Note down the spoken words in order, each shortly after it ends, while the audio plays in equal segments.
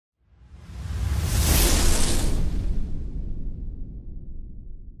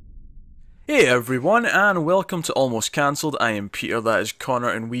Hey everyone, and welcome to Almost Cancelled. I am Peter, that is Connor,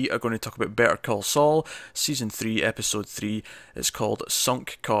 and we are going to talk about Better Call Saul, Season 3, Episode 3. It's called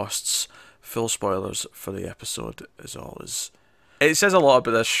Sunk Costs. Full spoilers for the episode, as always. It says a lot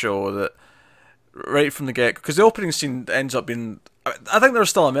about this show that, right from the get, because the opening scene ends up being, I think there's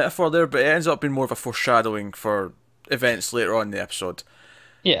still a metaphor there, but it ends up being more of a foreshadowing for events later on in the episode.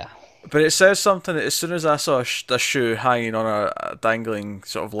 Yeah. But it says something that as soon as I saw a shoe hanging on a dangling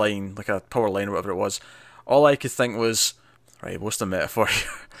sort of line, like a power line or whatever it was, all I could think was, right, what's the metaphor here?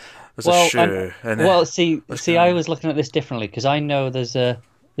 There's a shoe. I was looking at this differently because I know there's I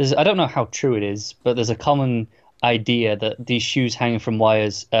don't know how true it is, but there's a common idea that these shoes hanging from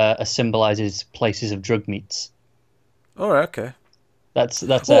wires symbolizes places of drug meets. All right, okay. That's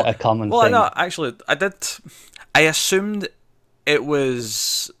a common thing. Well, no, actually, I assumed it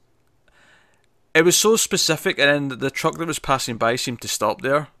was. It was so specific, and then the truck that was passing by seemed to stop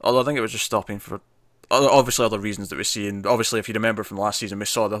there. Although I think it was just stopping for obviously other reasons that we see, and obviously if you remember from last season, we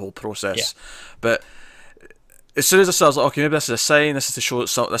saw the whole process. Yeah. But as soon as I saw, I was like, okay, maybe this is a sign. This is to show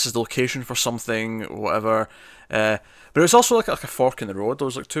that this is the location for something, whatever. But it was also like a fork in the road. There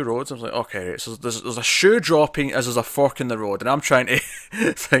was like two roads. I was like, okay, right, so there's a shoe dropping as there's a fork in the road, and I'm trying to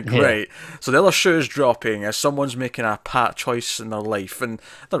think, right. So the other shoe is dropping as someone's making a choice in their life, and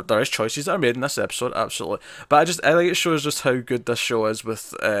there is choices that are made in this episode, absolutely. But I think it shows just how good this show is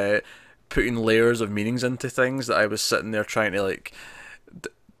with putting layers of meanings into things that I was sitting there trying to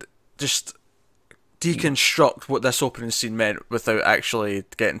just deconstruct what this opening scene meant without actually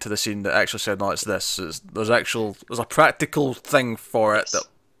getting to the scene that actually said, no, it's this. There's a practical thing for it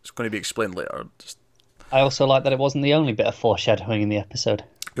that's going to be explained later. I also like that it wasn't the only bit of foreshadowing in the episode.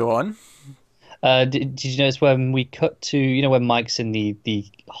 Go on. Did you notice when we cut to, when Mike's in the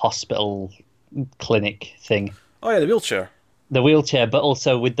hospital clinic thing? Oh yeah, the wheelchair. The wheelchair, but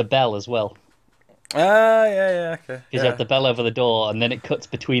also with the bell as well. Yeah, okay. Because you have the bell over the door, and then it cuts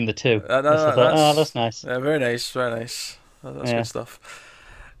between the two. That's nice. Yeah, very nice, very nice. That's good stuff.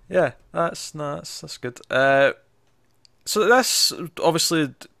 Yeah, that's good. So this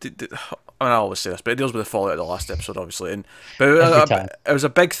obviously, I always say this, but it deals with the fallout of the last episode, obviously. It was a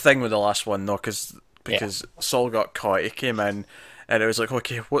big thing with the last one, though, because Saul got caught. He came in, and it was like,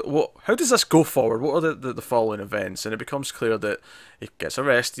 okay, what? How does this go forward? What are the following events? And it becomes clear that he gets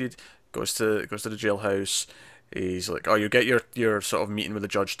arrested. Goes to the jailhouse. He's like, oh, you get your sort of meeting with the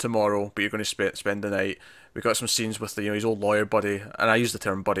judge tomorrow, but you're going to spend the night. We got some scenes with his old lawyer buddy, and I use the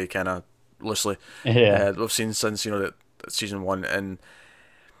term buddy kind of loosely. Yeah, we've seen since that season 1, and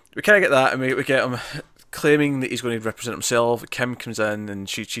we kind of get that, and we get him claiming that he's going to represent himself. Kim comes in, and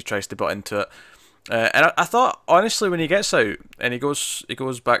she tries to butt into it. And I thought, honestly, when he gets out and he goes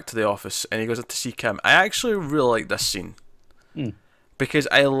back to the office and he goes up to see Kim, I actually really like this scene. Because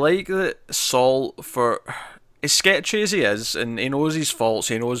I like that Saul, for as sketchy as he is, and he knows his faults,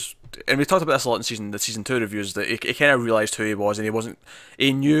 and we talked about this a lot in the season 2 reviews, that he kind of realised who he was, and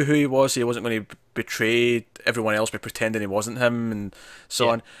he knew who he was, so he wasn't going to betray everyone else by pretending he wasn't him, and so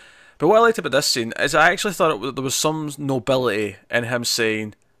on. But what I liked about this scene is I actually thought there was some nobility in him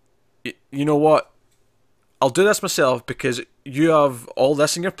saying, you know what, I'll do this myself because you have all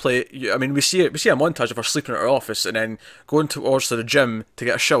this in your plate. We see a montage of her sleeping at her office and then going towards to the gym to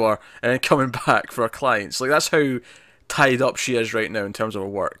get a shower and then coming back for her clients. Like, that's how tied up she is right now in terms of her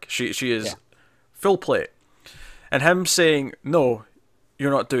work. She is full plate. And him saying, no,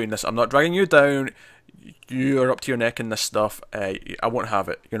 you're not doing this. I'm not dragging you down. You are up to your neck in this stuff. I won't have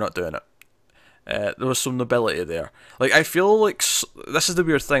it. You're not doing it. There was some nobility there. Like, I feel like this is the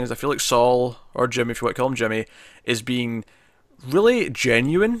weird thing, is I feel like Saul, or Jimmy, if you want to call him Jimmy, is being really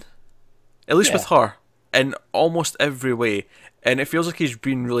genuine, at least with her, in almost every way, and it feels like he's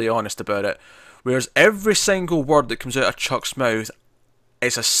being really honest about it. Whereas every single word that comes out of Chuck's mouth,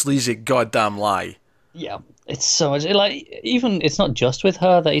 it's a sleazy goddamn lie. Yeah, it's so much even it's not just with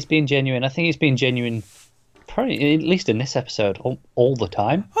her that he's being genuine. I think he's being genuine. Probably, at least in this episode, all the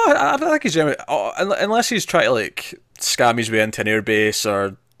time. Oh, I think he's genuine. Unless he's trying to scam his way into an airbase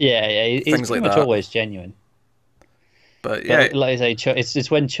or he's things pretty like much that. Always genuine. But yeah, like I say,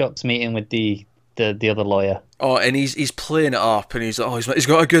 it's when Chuck's meeting with the other lawyer. Oh, and he's playing it up, and he's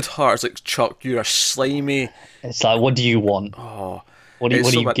got a good heart. It's like, Chuck, you're a slimy. It's like, what do you want? Oh, what are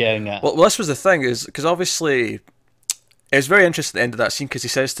you getting at? Well, this was the thing, is because obviously it's very interesting at the end of that scene, because he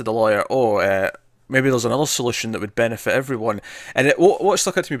says to the lawyer, maybe there's another solution that would benefit everyone. And what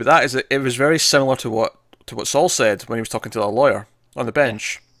stuck out to me about that is that it was very similar to what Saul said when he was talking to the lawyer on the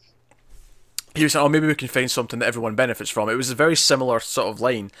bench. He was saying, maybe we can find something that everyone benefits from. It was a very similar sort of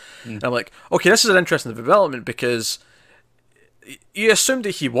line. And I'm like, okay, this is an interesting development, because you assumed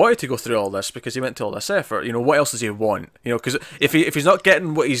that he wanted to go through all this because he went to all this effort. You know, what else does he want? You know, because if he's not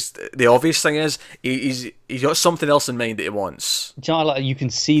getting what the obvious thing is, he's got something else in mind that he wants. Do you know, like, you can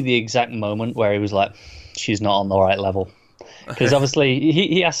see the exact moment where he was like, she's not on the right level. Because obviously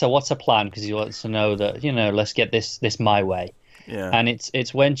he asks her what's her plan, because he wants to know that, let's get this my way. Yeah. And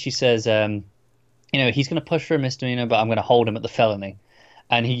it's when she says, he's going to push for a misdemeanor, but I'm going to hold him at the felony.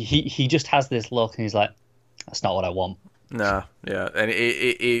 And he just has this look, and he's like, that's not what I want. Nah, yeah, and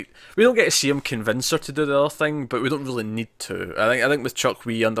we don't get to see him convince her to do the other thing, but we don't really need to. I think with Chuck,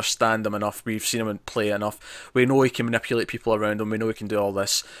 we understand him enough. We've seen him play enough. We know he can manipulate people around him. We know he can do all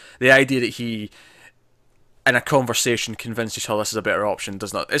this. The idea that he, in a conversation, convinces her this is a better option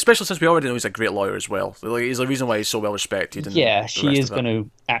does not. Especially since we already know he's a great lawyer as well. Like, he's the reason why he's so well respected. Yeah, she is going to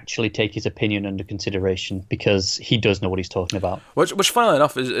actually take his opinion under consideration because he does know what he's talking about. Which funnily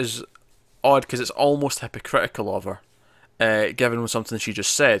enough, is odd because it's almost hypocritical of her. Given something she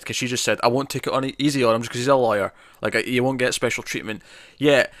just said, because she just said, I won't take it easy on him just because he's a lawyer. Like, you won't get special treatment.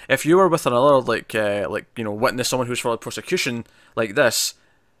 Yeah, if you were with another, witness, someone who's for prosecution like this,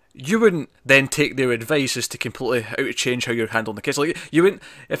 you wouldn't then take their advice as to completely how to change how you're handling the case. Like, you wouldn't,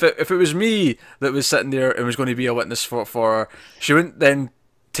 if it was me that was sitting there and was going to be a witness for her, she wouldn't then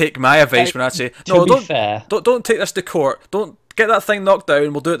take my advice when I'd say, no, don't take this to court. Don't get that thing knocked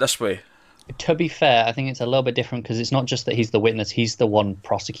down. We'll do it this way. To be fair, I think it's a little bit different because it's not just that he's the witness, he's the one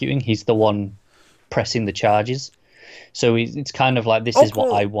prosecuting, he's the one pressing the charges. So it's kind of like, this is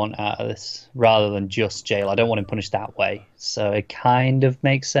what I want out of this, rather than just jail. I don't want him punished that way. So it kind of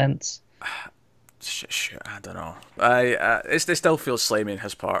makes sense. Sure, I don't know. It still feels slimy in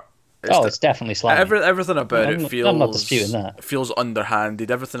his part. It's definitely slimy. Everything about it feels... I'm not disputing that. Feels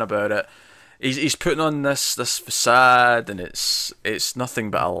underhanded. Everything about it. He's putting on this facade, and it's nothing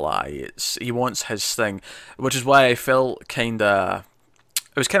but a lie. He wants his thing, which is why I felt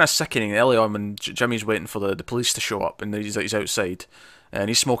it was kind of sickening early on when Jimmy's waiting for the police to show up, and he's outside, and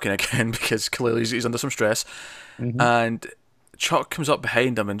he's smoking again because clearly he's under some stress, and Chuck comes up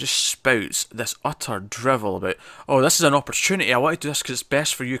behind him and just spouts this utter drivel about, oh, this is an opportunity. I want to do this because it's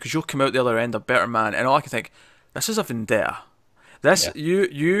best for you, because you'll come out the other end a better man. And all I can think, this is a vendetta.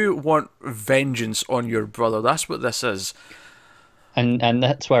 You want vengeance on your brother. That's what this is. And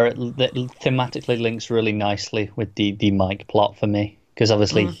that's where it thematically links really nicely with the Mike plot for me, because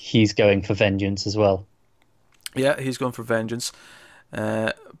obviously he's going for vengeance as well. Yeah, he's going for vengeance.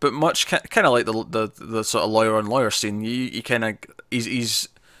 But much kind of like the sort of lawyer on lawyer scene. He's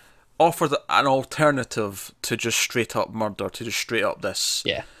offered an alternative to just straight up murder, to just straight up this.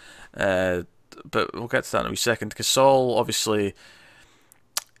 Yeah. But we'll get to that in a wee second, because Saul, obviously,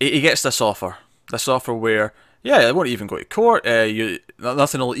 he gets this offer where, yeah, it won't even go to court,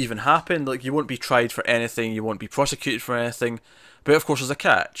 nothing will even happen, like, you won't be tried for anything, you won't be prosecuted for anything, but of course there's a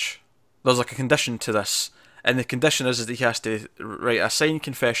catch. There's like a condition to this, and the condition is that he has to write a signed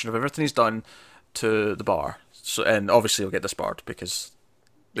confession of everything he's done to the bar. So, and obviously he'll get disbarred, because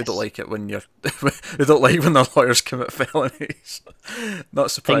they don't like it when they don't like when their lawyers commit felonies.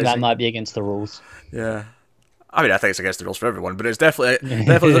 Not surprising. I think that might be against the rules. Yeah, I mean, I think it's against the rules for everyone, but it's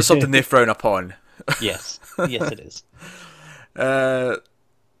definitely something they frown upon. Yes, it is.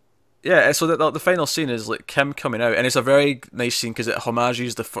 Yeah, so the final scene is like Kim coming out, and it's a very nice scene because it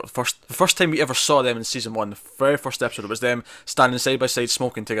homages the first time we ever saw them in season 1. The very first episode, it was them standing side by side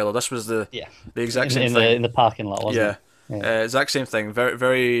smoking together. This was the exact same thing in the parking lot, wasn't it? Yeah. Exact same thing. Very,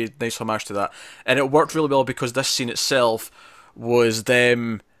 very nice homage to that, and it worked really well because this scene itself was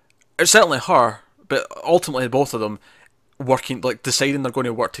them. It's certainly her, but ultimately both of them working, like deciding they're going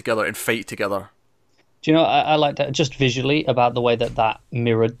to work together and fight together. Do you know? I like that just visually about the way that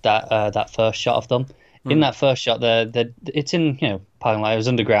mirrored that first shot of them. In that first shot, it's in parking lot. It was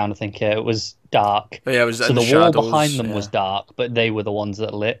underground. I think it was dark. Yeah, it was. So the wall behind them was dark, but they were the ones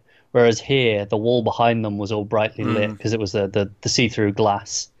that lit. Whereas here, the wall behind them was all brightly lit because it was the see-through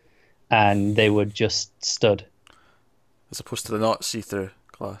glass, and they were just stood. As opposed to the not see-through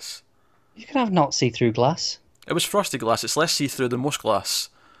glass. You can have not see-through glass. It was frosted glass. It's less see-through than most glass.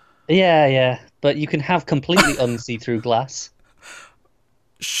 Yeah, but you can have completely un-see-through glass.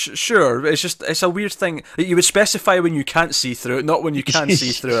 Sure, it's a weird thing. You would specify when you can't see through it, not when you can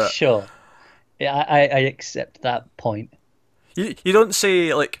see through it. Sure. Yeah, I accept that point. You don't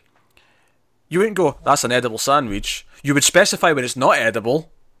say, like... You wouldn't go, that's an edible sandwich. You would specify when it's not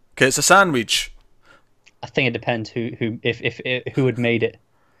edible, because it's a sandwich. I think it depends who had made it.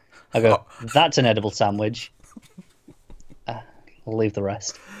 I go, that's an edible sandwich. I'll leave the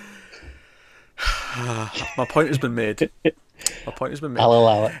rest. My point has been made. I'll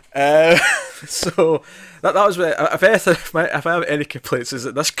allow it. So that was if anything, if I have any complaints, is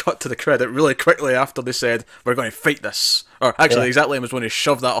that this cut to the credit really quickly after they said we're going to fight this, or actually the exact line was when he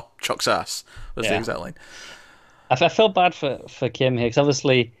shoved that up Chuck's ass. Was the exact line. I felt bad for Kim here because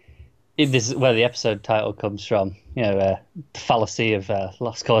obviously this is where the episode title comes from. You know, the fallacy of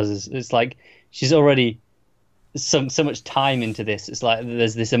lost causes. It's like she's already sunk so much time into this. It's like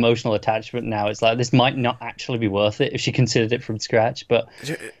there's this emotional attachment now. It's like this might not actually be worth it if she considered it from scratch. But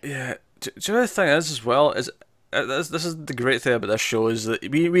yeah, do you know the thing is as well is this is the great thing about this show is that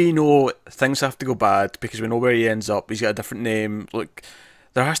we know things have to go bad because we know where he ends up. He's got a different name. Look,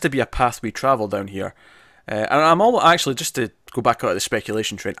 there has to be a path we travel down here. And I'm all actually just to go back out of the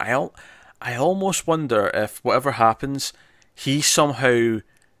speculation train. I almost wonder if whatever happens, he somehow,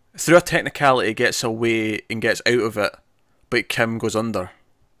 through a technicality, gets away and gets out of it, but Kim goes under,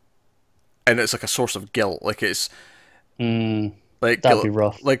 and it's like a source of guilt. Like it's like that'd be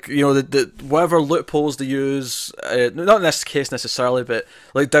rough. Like, you know, the whatever loopholes they use, not in this case necessarily, but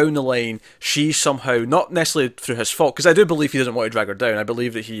like down the line, she somehow, not necessarily through his fault, because I do believe he doesn't want to drag her down. I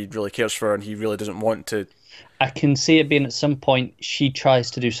believe that he really cares for her and he really doesn't want to. I can see it being at some point she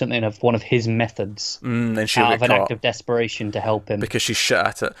tries to do something of one of his methods and out of an act of desperation to help him. Because she's shit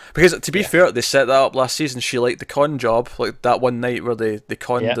at it. Because to be fair, they set that up last season. She liked the con job, like that one night where they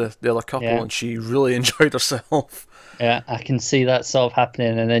conned the other couple, and she really enjoyed herself. Yeah, I can see that sort of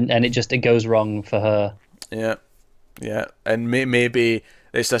happening, and it goes wrong for her. Yeah, and maybe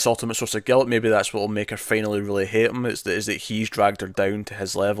it's this ultimate source of guilt. Maybe that's what will make her finally really hate him. Is that he's dragged her down to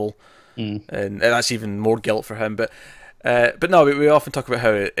his level. And that's even more guilt for him. But no, we often talk about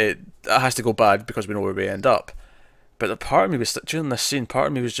how it has to go bad because we know where we end up. But a part of me was, during this scene, part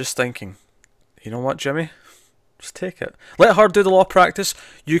of me was just thinking, you know what, Jimmy? Just take it. Let her do the law practice.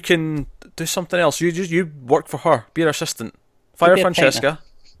 You can do something else. You work for her. Be her assistant. Fire Francesca,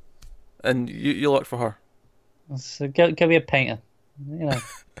 and you work for her. So go be a painter. You know,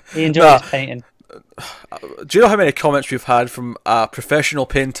 he enjoys painting. Do you know how many comments we've had from a professional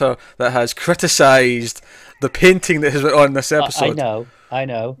painter that has criticised the painting that has went on in this episode? I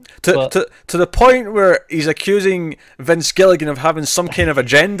know. To the point where he's accusing Vince Gilligan of having some kind of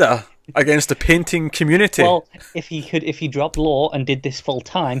agenda against the painting community. Well, if he dropped law and did this full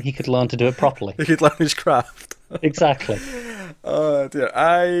time, he could learn to do it properly. He could learn his craft. Exactly. Oh dear,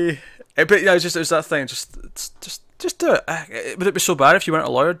 but yeah, it was that thing. Just do it. Would it be so bad if you weren't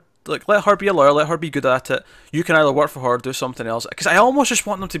a lawyer? Like, let her be a lawyer, let her be good at it. You can either work for her or do something else. Because I almost just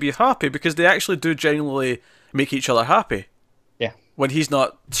want them to be happy, because they actually do genuinely make each other happy. Yeah. When he's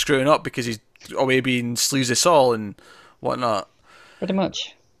not screwing up because he's away being sleazy Saul and whatnot. Pretty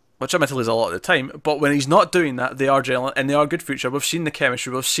much. Which admittedly is a lot of the time. But when he's not doing that, they are genuine and they are good for each other. We've seen the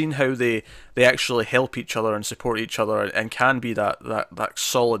chemistry. We've seen how they actually help each other and support each other and can be that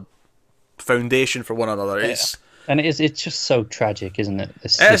solid foundation for one another. Yeah. And it's just so tragic, isn't it?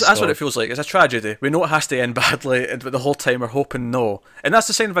 That's what it feels like. It's a tragedy. We know it has to end badly, but the whole time we're hoping no. And that's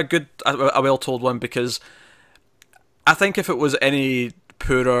the sign of a well-told one, because I think if it was any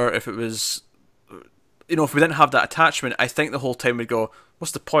poorer, if it was, if we didn't have that attachment, I think the whole time we'd go,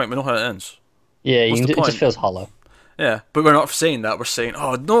 what's the point? We know how it ends. Yeah, it just feels hollow. Yeah, but we're not saying that. We're saying,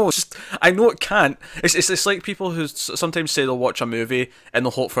 oh no, I know it can't. It's like people who sometimes say they'll watch a movie and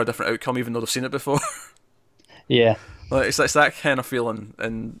they'll hope for a different outcome even though they've seen it before. Yeah. Like, it's that kind of feeling,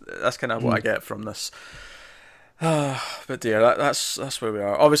 and that's kind of what I get from this. But dear, that's where we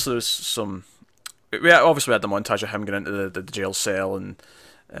are. Obviously, there's some. We had the montage of him getting into the jail cell and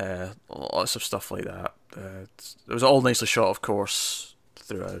lots of stuff like that. It was all nicely shot, of course,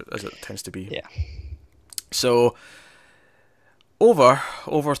 throughout, as it tends to be. Yeah. So, over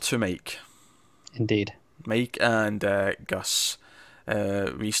to Mike. Indeed. Mike and Gus.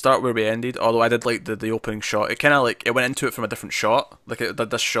 We start where we ended, although I did like the opening shot. It kind of it went into it from a different shot. Like it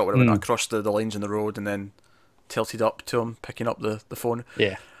did this shot where it went across the lines in the road and then tilted up to him picking up the phone.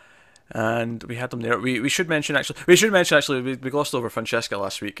 Yeah. And we had them there. We should mention actually we glossed over Francesca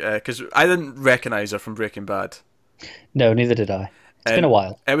last week because I didn't recognise her from Breaking Bad. No, neither did I. It's been a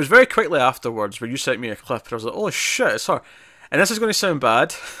while. It was very quickly afterwards where you sent me a clip and I was like, oh shit, it's her. And this is going to sound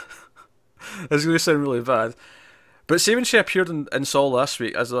bad. This is going to sound really bad. But see, when she appeared in Saul last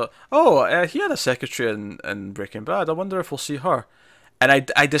week, I was like, he had a secretary in Breaking Bad. I wonder if we'll see her.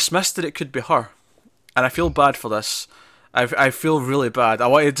 And I dismissed that it could be her. And I feel bad for this. I feel really bad. I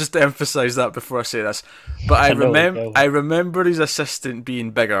want to just emphasise that before I say this. But I remember his assistant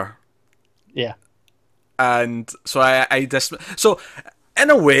being bigger. Yeah. And so I dismissed. So, in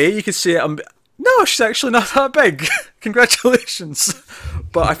a way, you could say no, she's actually not that big. Congratulations.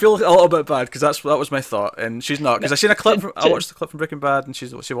 But I feel a little bit bad because that was my thought, and she's not. Because I watched the clip from Breaking Bad, and she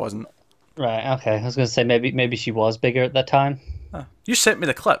wasn't. Right. Okay. I was going to say maybe she was bigger at that time. Huh. You sent me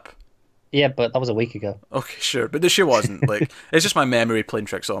the clip. Yeah, but that was a week ago. Okay, sure, but she wasn't. Like, it's just my memory playing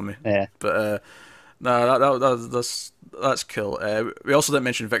tricks on me. Yeah. But no, that's cool. We also didn't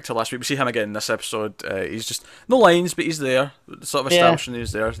mention Victor last week. We see him again in this episode. He's just no lines, but he's there. Sort of Yeah. establishing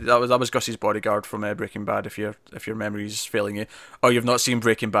he's there. That was Gus's bodyguard from Breaking Bad. If your memory's failing you, or you've not seen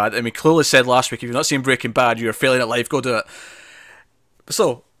Breaking Bad, and we clearly said last week if you've not seen Breaking Bad, you're failing at life. Go do it.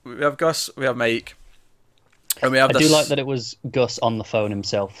 So we have Gus, we have Mike, and we have I this. do like that it was Gus on the phone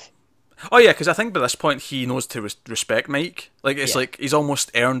himself. Oh yeah, because I think by this point he knows to respect Mike. Like it's Yeah. like he's almost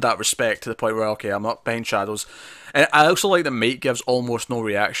earned that respect to the point where okay, I'm not behind shadows. And I also like that Mike gives almost no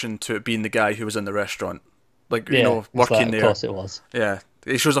reaction to it being the guy who was in the restaurant, like Yeah. It's working like, there. of course it was. Yeah,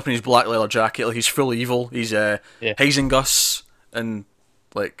 he shows up in his black leather jacket, like he's full evil. He's Yeah. hazing Gus, and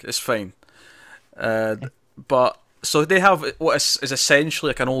like it's fine. But so they have what is essentially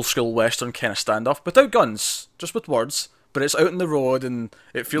like an old school western kind of standoff, without guns, just with words. But it's out in the road, and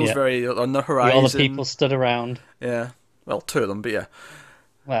it feels Yeah. very on the With horizon. all the people stood around. Yeah, well, two of them, but yeah.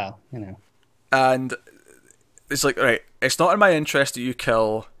 Well, you know. And it's like, right, it's not in my interest that you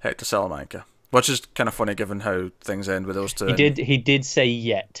kill Hector Salamanca, which is kind of funny given how things end with those two. He did say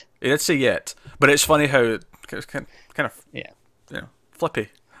yet. He did say yet, but it's funny how it's kind of Yeah.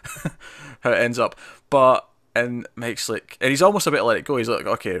 flippy how it ends up. But and Mike's like, and he's almost a bit let it go. He's like,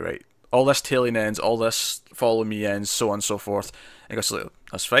 okay, right, all this tailing ends, all this follow me ends, so on and so forth. And he goes like,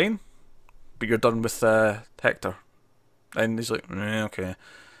 that's fine, but you're done with Hector. And he's like, okay.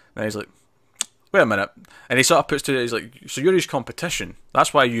 And he's like, wait a minute. And he sort of puts to it, he's like, so you're his competition.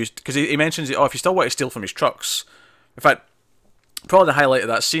 That's why you used, because he mentions, if you still want to steal from his trucks. In fact, probably the highlight of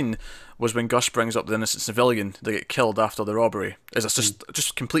that scene was when Gus brings up the innocent civilian that get killed after the robbery. It's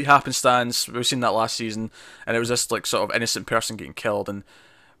just complete happenstance. We've seen that last season, and it was this like sort of innocent person getting killed, and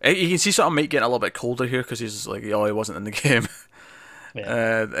you can see sort of Mike getting a little bit colder here because he's like, oh, he wasn't in the game.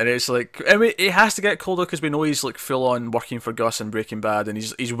 Yeah. And it's like, I mean, it has to get colder because we know he's like full on working for Gus and Breaking Bad, and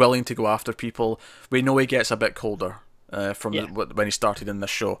he's willing to go after people. We know he gets a bit colder from when he started in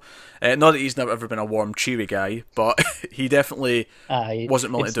this show. Not that he's never ever been a warm, cheery guy, but he definitely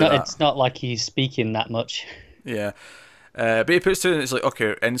wasn't willing to do that. It's not like he's speaking that much. Yeah, but he puts to it, and it's like,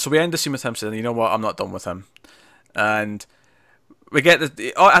 okay, and so we end the scene with him saying, you know what, I'm not done with him, and we get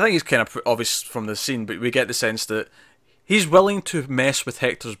I think it's kind of obvious from the scene, but we get the sense that he's willing to mess with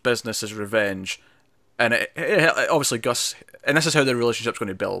Hector's business as revenge, and obviously Gus, and this is how their relationship's going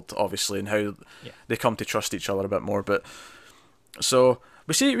to build, obviously, and how they come to trust each other a bit more. But so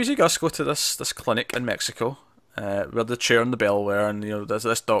we see Gus go to this clinic in Mexico, where the chair and the bell were, and there's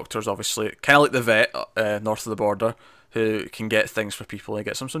this doctor's obviously kind of like the vet north of the border who can get things for people. He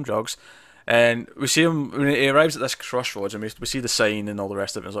gets them some drugs. And we see him when he arrives at this crossroads, and we see the sign and all the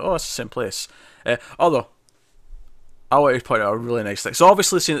rest of it. It's like, oh, it's the same place. Although I want to point out a really nice thing. So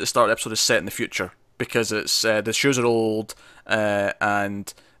obviously the scene at the start of the episode is set in the future because it's the shoes are old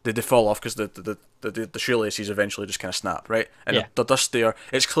and they fall off because the shoelaces eventually just kind of snap, right? And they're just there.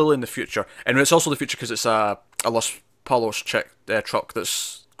 It's clearly in the future, and it's also the future because it's a Los Polos truck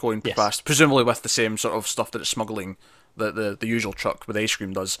that's going past, presumably with the same sort of stuff that it's smuggling, the usual truck with ice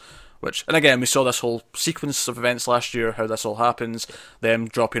cream does. And again, we saw this whole sequence of events last year, how this all happens, them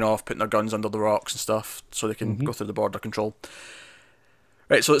dropping off, putting their guns under the rocks and stuff, so they can go through the border control.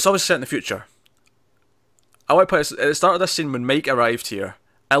 Right, so it's obviously set in the future. I want to put it at the start of this scene, when Mike arrived here,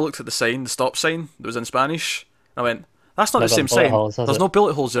 I looked at the sign, the stop sign, that was in Spanish, and I went, that's not the same sign. There's no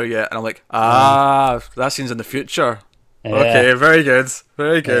bullet holes there yet. And I'm like, that scene's in the future. Yeah. Okay, very good,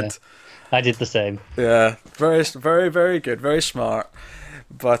 very good. Yeah. I did the same. Yeah, very, very, very good, very smart.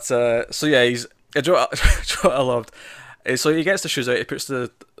 But so yeah, he's. Do you know what I loved? So he gets the shoes out, he puts the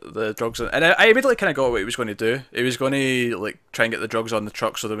drugs in, and I immediately kind of got what he was going to do. He was going to like try and get the drugs on the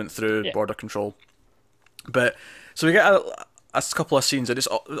truck so they went through border control. But so we get a couple of scenes, and it's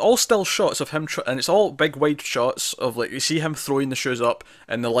all still shots of him, and it's all big wide shots of like you see him throwing the shoes up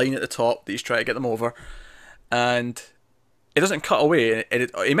and the line at the top that he's trying to get them over, and it doesn't cut away,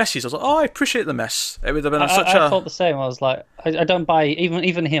 and he misses. I was like, oh, I appreciate the miss. It would have been I thought the same. I was like, I don't buy,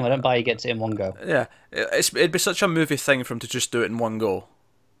 even him, I don't buy he gets it in one go. Yeah, it'd be such a movie thing for him to just do it in one go.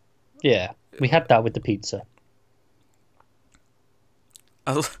 Yeah, we had that with the pizza.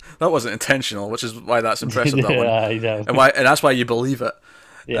 That wasn't intentional, which is why that's impressive, that one. I know. And that's why you believe it.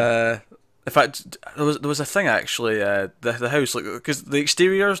 Yeah. In fact, there was a thing actually, the house, like, because the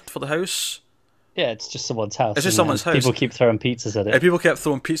exterior for the house Yeah, it's just someone's house. It's just Isn't it? someone's And house. people keep throwing pizzas at And it. people kept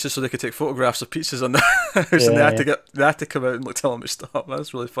throwing pizzas so they could take photographs of pizzas on the house, and Yeah, yeah, they had to come out and like, tell them to stop.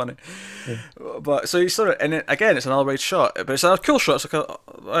 That's really funny. yeah. But so you sort of, and then, again, it's another wide shot, but it's a cool shot. It's like a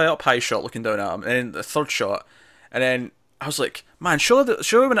up high shot looking down at him, and then the third shot, and then I was like, man, surely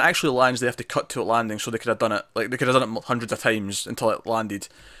when it actually lands, they have to cut to it landing, so they could have done it. Like they could have done it hundreds of times until it landed.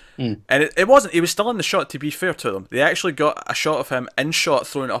 And it wasn't. He was still in the shot, to be fair to them. They actually got a shot of him in shot,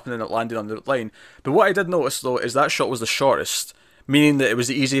 throwing it up, and then it landed on the line. But what I did notice, though, is that shot was the shortest, meaning that it was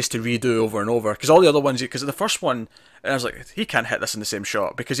the easiest to redo over and over. Because all the other ones, because the first one, and I was like, he can't hit this in the same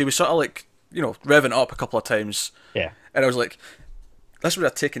shot, because he was sort of like, revving up a couple of times. Yeah. And I was like, this would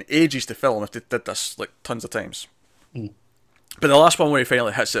have taken ages to film if they did this, like, tons of times. But the last one where he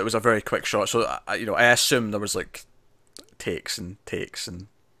finally hits it was a very quick shot, so, I assume there was, like, takes and takes and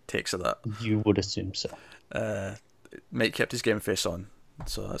takes of that. You would assume so. Mike kept his game face on,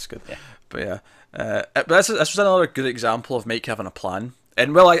 so that's good. Yeah. But yeah, but this was another good example of Mike having a plan.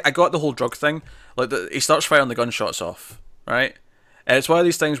 And well, I got the whole drug thing. Like he starts firing the gunshots off, right? And it's one of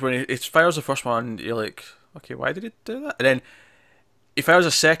these things where he fires the first one, you're like, okay, why did he do that? And then he fires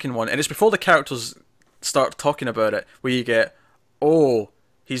a second one, and it's before the characters start talking about it, where you get, oh,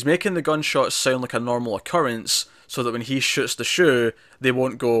 he's making the gunshots sound like a normal occurrence, so that when he shoots the shoe, they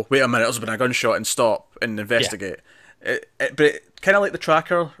won't go, wait a minute, there's been a gunshot, and stop and investigate. Yeah. But kind of like the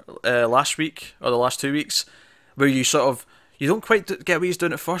tracker last week, or the last 2 weeks, where you don't quite get what he's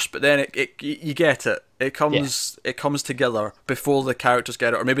doing at first, but then you get it. It comes together before the characters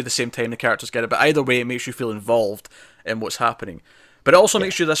get it, or maybe the same time the characters get it, but either way it makes you feel involved in what's happening. But it also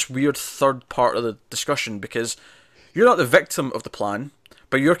makes you this weird third part of the discussion, because you're not the victim of the plan,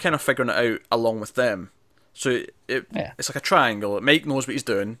 but you're kind of figuring it out along with them. So it's like a triangle. Mike knows what he's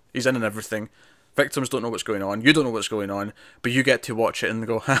doing. He's in and everything. Victims don't know what's going on. You don't know what's going on, but you get to watch it and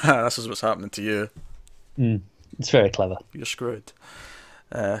go, haha, this is what's happening to you. It's very clever. You're screwed.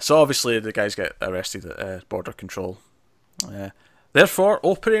 So obviously the guys get arrested at border control. Therefore,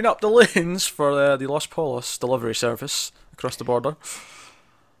 opening up the lanes for the Los Polos delivery service across the border.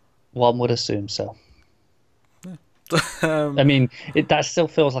 One would assume so. I mean, that still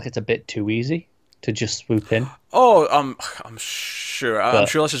feels like it's a bit too easy to just swoop in. Oh, I'm sure. I'm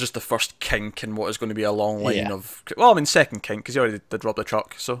sure this is just the first kink in what is going to be a long line of. Well, I mean, second kink, because you already did rob the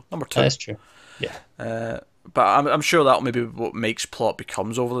truck, so number 2. That's true. Yeah. But I'm sure that'll maybe what Mike's plot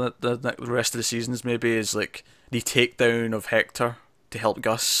becomes over the rest of the seasons. Maybe is like the takedown of Hector to help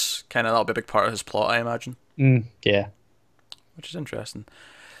Gus. Kind of that'll be a big part of his plot, I imagine. Yeah. Which is interesting.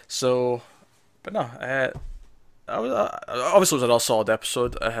 So, but no. Obviously, it was a solid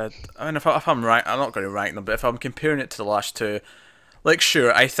episode. If I'm right, I'm not going to rank them, but if I'm comparing it to the last two, like,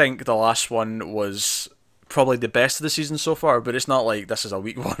 sure, I think the last one was probably the best of the season so far, but it's not like this is a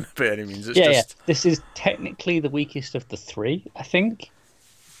weak one by any means. It's just... This is technically the weakest of the 3, I think,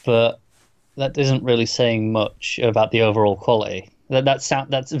 but that isn't really saying much about the overall quality.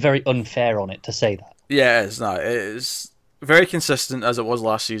 That's very unfair on it to say that. Yeah, it's not. It's very consistent as it was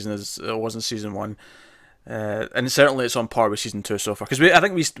last season, as it was in season 1. And certainly it's on par with season 2 so far, because I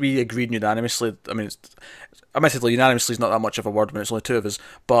think we agreed unanimously. I mean, admittedly, unanimously is not that much of a word when it's only 2 of us,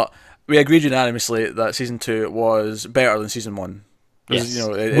 but we agreed unanimously that season 2 was better than season 1. Yes.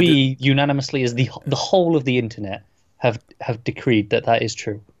 We unanimously, as the whole of the internet, have decreed that is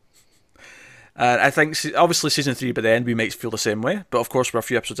true. And I think obviously season 3 by the end we might feel the same way, but of course we're a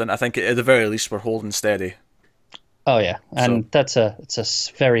few episodes in. I think at the very least we're holding steady. Oh yeah, and it's a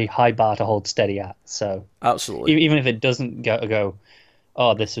very high bar to hold steady at. So absolutely, even if it doesn't go,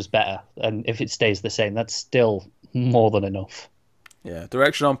 oh, this was better, and if it stays the same, that's still more than enough. Yeah,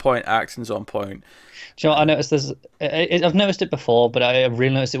 direction on point, acting's on point. Do you know what I noticed? I've noticed it before, but I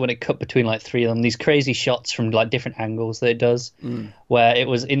really noticed it when it cut between like 3 of them. These crazy shots from like different angles that it does, where it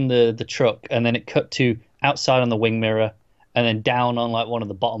was in the truck, and then it cut to outside on the wing mirror, and then down on like one of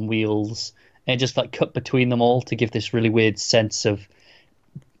the bottom wheels. And it just like cut between them all to give this really weird sense of,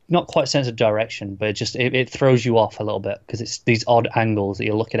 not quite sense of direction, but it throws you off a little bit because it's these odd angles that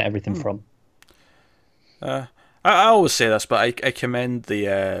you're looking at everything from. I always say this, but I commend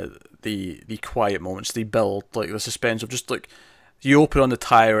the quiet moments, the build, like the suspense of just like you open on the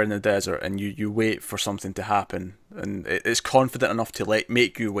tire in the desert and you wait for something to happen, and it's confident enough to like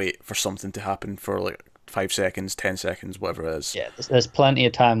make you wait for something to happen for like 5 seconds, 10 seconds, whatever it is. Yeah, there's plenty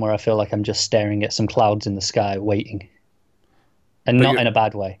of time where I feel like I'm just staring at some clouds in the sky, waiting, and not in a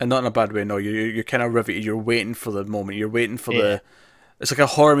bad way. And not in a bad way. No, you're kind of riveted. You're waiting for the moment. You're waiting for the. It's like a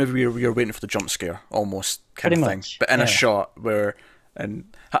horror movie where you're waiting for the jump scare, almost kind of thing, but in a shot where, and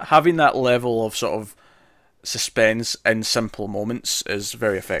having that level of sort of suspense in simple moments is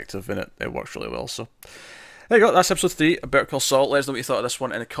very effective, and it works really well. So there you go, that's episode 3 of Better Call Saul. Let us know what you thought of this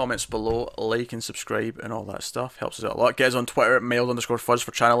one in the comments below. Like and subscribe and all that stuff. Helps us out a lot. Get us on Twitter at mailed_fuzz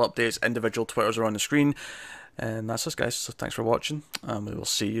for channel updates. Individual Twitters are on the screen. And that's us, guys. So thanks for watching. And we will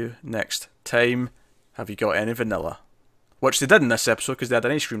see you next time. Have you got any vanilla? Which they did in this episode because they had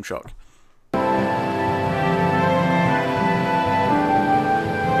an ice cream truck.